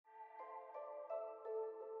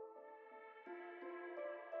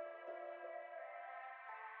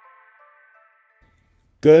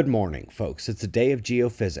Good morning, folks. It's a day of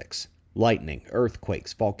geophysics. Lightning,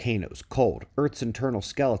 earthquakes, volcanoes, cold, Earth's internal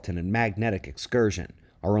skeleton, and magnetic excursion.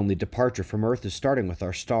 Our only departure from Earth is starting with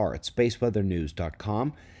our star at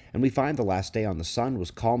spaceweathernews.com, and we find the last day on the Sun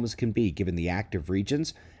was calm as can be given the active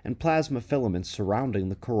regions and plasma filaments surrounding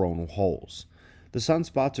the coronal holes. The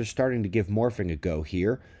sunspots are starting to give morphing a go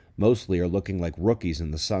here. Mostly are looking like rookies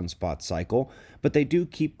in the sunspot cycle, but they do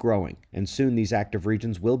keep growing, and soon these active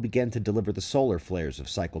regions will begin to deliver the solar flares of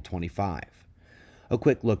cycle 25. A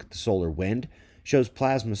quick look at the solar wind shows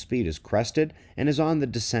plasma speed is crested and is on the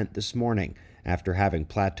descent this morning. After having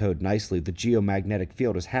plateaued nicely, the geomagnetic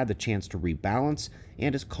field has had the chance to rebalance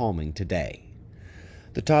and is calming today.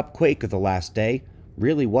 The top quake of the last day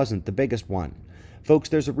really wasn't the biggest one. Folks,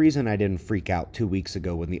 there's a reason I didn't freak out 2 weeks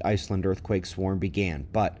ago when the Iceland earthquake swarm began,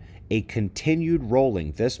 but a continued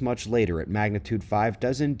rolling this much later at magnitude 5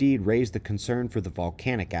 does indeed raise the concern for the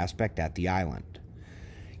volcanic aspect at the island.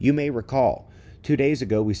 You may recall, 2 days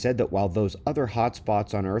ago we said that while those other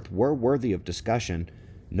hotspots on Earth were worthy of discussion,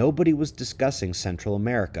 nobody was discussing Central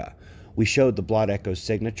America. We showed the blot echo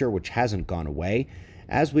signature, which hasn't gone away,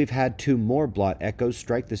 as we've had 2 more blot echoes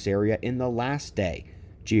strike this area in the last day.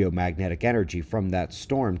 Geomagnetic energy from that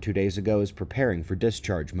storm 2 days ago is preparing for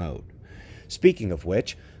discharge mode. Speaking of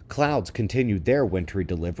which, clouds continued their wintry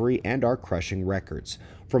delivery and are crushing records.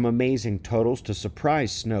 From amazing totals to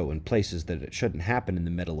surprise snow in places that it shouldn't happen in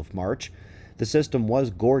the middle of March, the system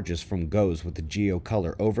was gorgeous from GOES with the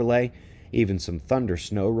geocolor overlay, even some thunder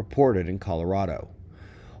snow reported in Colorado.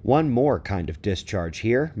 One more kind of discharge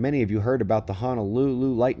here. Many of you heard about the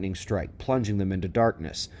Honolulu lightning strike, plunging them into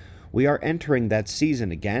darkness. We are entering that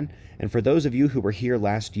season again, and for those of you who were here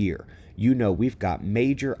last year, you know we've got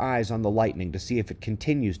major eyes on the lightning to see if it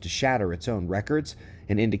continues to shatter its own records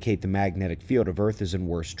and indicate the magnetic field of Earth is in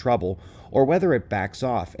worse trouble, or whether it backs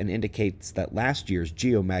off and indicates that last year's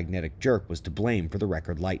geomagnetic jerk was to blame for the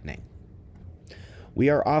record lightning. We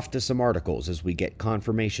are off to some articles as we get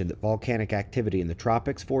confirmation that volcanic activity in the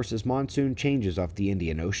tropics forces monsoon changes off the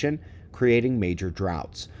Indian Ocean, creating major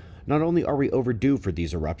droughts. Not only are we overdue for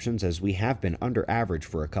these eruptions, as we have been under average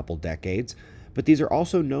for a couple decades, but these are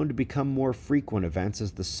also known to become more frequent events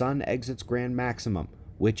as the sun exits grand maximum,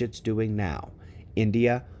 which it's doing now.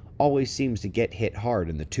 India always seems to get hit hard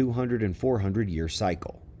in the 200 and 400 year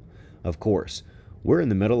cycle. Of course, we're in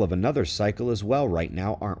the middle of another cycle as well right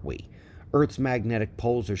now, aren't we? Earth's magnetic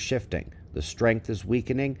poles are shifting, the strength is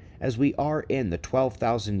weakening, as we are in the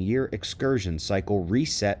 12,000 year excursion cycle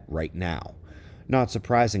reset right now. Not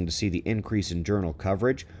surprising to see the increase in journal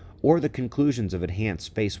coverage or the conclusions of enhanced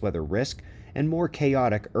space weather risk and more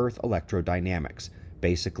chaotic Earth electrodynamics.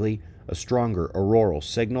 Basically, a stronger auroral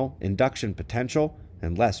signal, induction potential,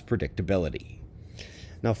 and less predictability.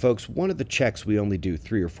 Now folks, one of the checks we only do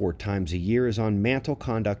 3 or 4 times a year is on mantle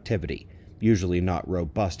conductivity. Usually not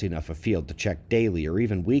robust enough a field to check daily or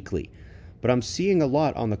even weekly, but I'm seeing a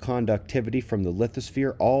lot on the conductivity from the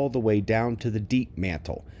lithosphere all the way down to the deep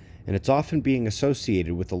mantle, and it's often being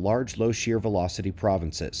associated with the large low shear velocity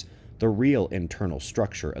provinces, the real internal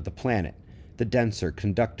structure of the planet, the denser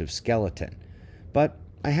conductive skeleton. But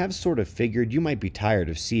I have sort of figured you might be tired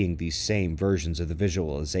of seeing these same versions of the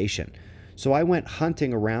visualization, so I went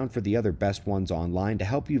hunting around for the other best ones online to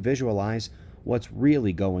help you visualize what's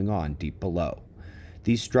really going on deep below.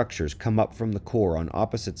 These structures come up from the core on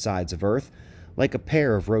opposite sides of Earth, like a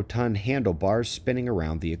pair of rotund handlebars spinning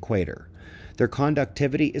around the equator. Their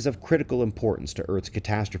conductivity is of critical importance to Earth's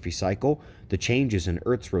catastrophe cycle, the changes in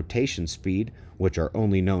Earth's rotation speed, which are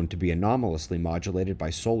only known to be anomalously modulated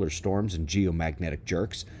by solar storms and geomagnetic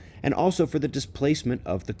jerks, and also for the displacement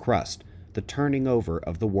of the crust, the turning over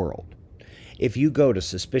of the world. If you go to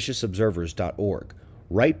suspiciousobservers.org,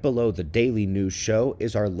 right below the daily news show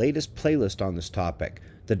is our latest playlist on this topic,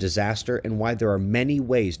 the disaster and why there are many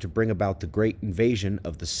ways to bring about the great invasion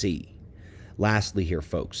of the sea. Lastly here,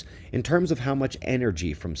 folks, in terms of how much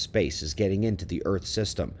energy from space is getting into the Earth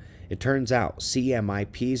system, it turns out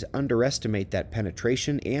CMIPs underestimate that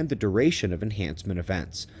penetration and the duration of enhancement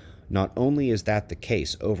events. Not only is that the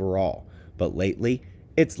case overall, but lately,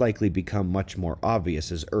 it's likely become much more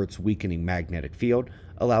obvious as Earth's weakening magnetic field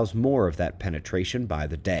allows more of that penetration by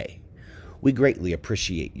the day. We greatly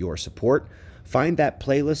appreciate your support. Find that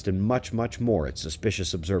playlist and much, much more at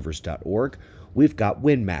suspiciousobservers.org. We've got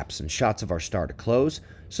wind maps and shots of our star to close.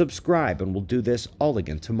 Subscribe and we'll do this all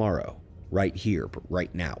again tomorrow. Right here, but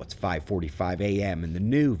right now it's 5:45 a.m. in the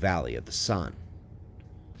new Valley of the Sun.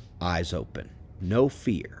 Eyes open. No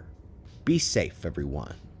fear. Be safe,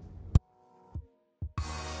 everyone.